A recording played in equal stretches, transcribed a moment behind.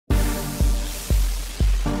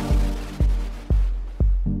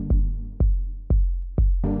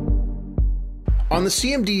On the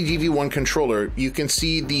CMD DV-1 controller, you can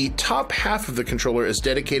see the top half of the controller is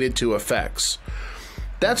dedicated to effects.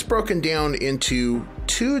 That's broken down into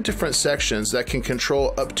 2 different sections that can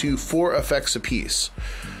control up to 4 effects apiece.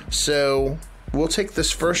 So we'll take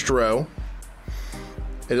this first row.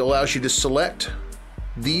 It allows you to select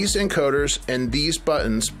these encoders and these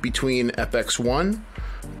buttons between FX1,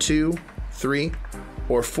 2, 3,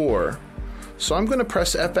 or 4. So I'm going to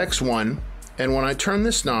press FX1, and when I turn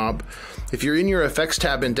this knob, if you're in your effects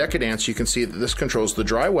tab in Deckadance, you can see that this controls the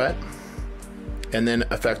dry wet, and then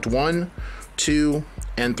effect 1, 2,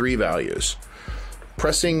 and 3 values.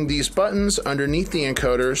 Pressing these buttons underneath the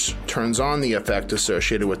encoders turns on the effect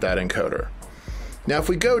associated with that encoder. Now if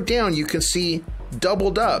we go down, you can see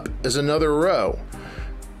doubled up is another row.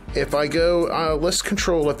 If I go, let's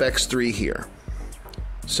control FX3 here.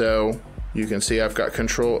 So you can see I've got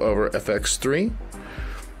control over FX3.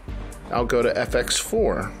 I'll go to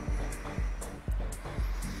FX4.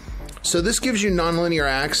 So this gives you nonlinear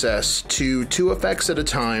access to 2 effects at a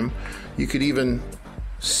time. You could even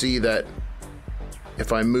see that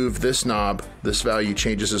if I move this knob, this value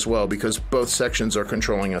changes as well because both sections are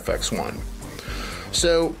controlling FX1.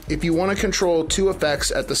 So if you want to control 2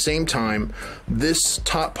 effects at the same time, this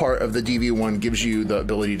top part of the DV-1 gives you the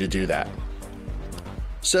ability to do that.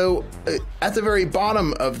 So at the very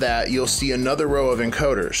bottom of that, you'll see another row of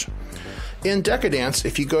encoders. In Deckadance,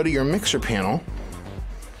 if you go to your mixer panel,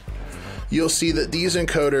 you'll see that these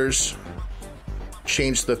encoders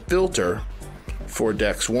change the filter for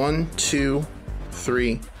decks 1, 2,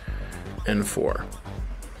 3, and 4.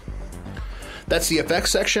 That's the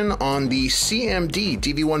effects section on the CMD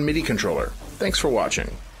DV-1 MIDI controller. Thanks for watching.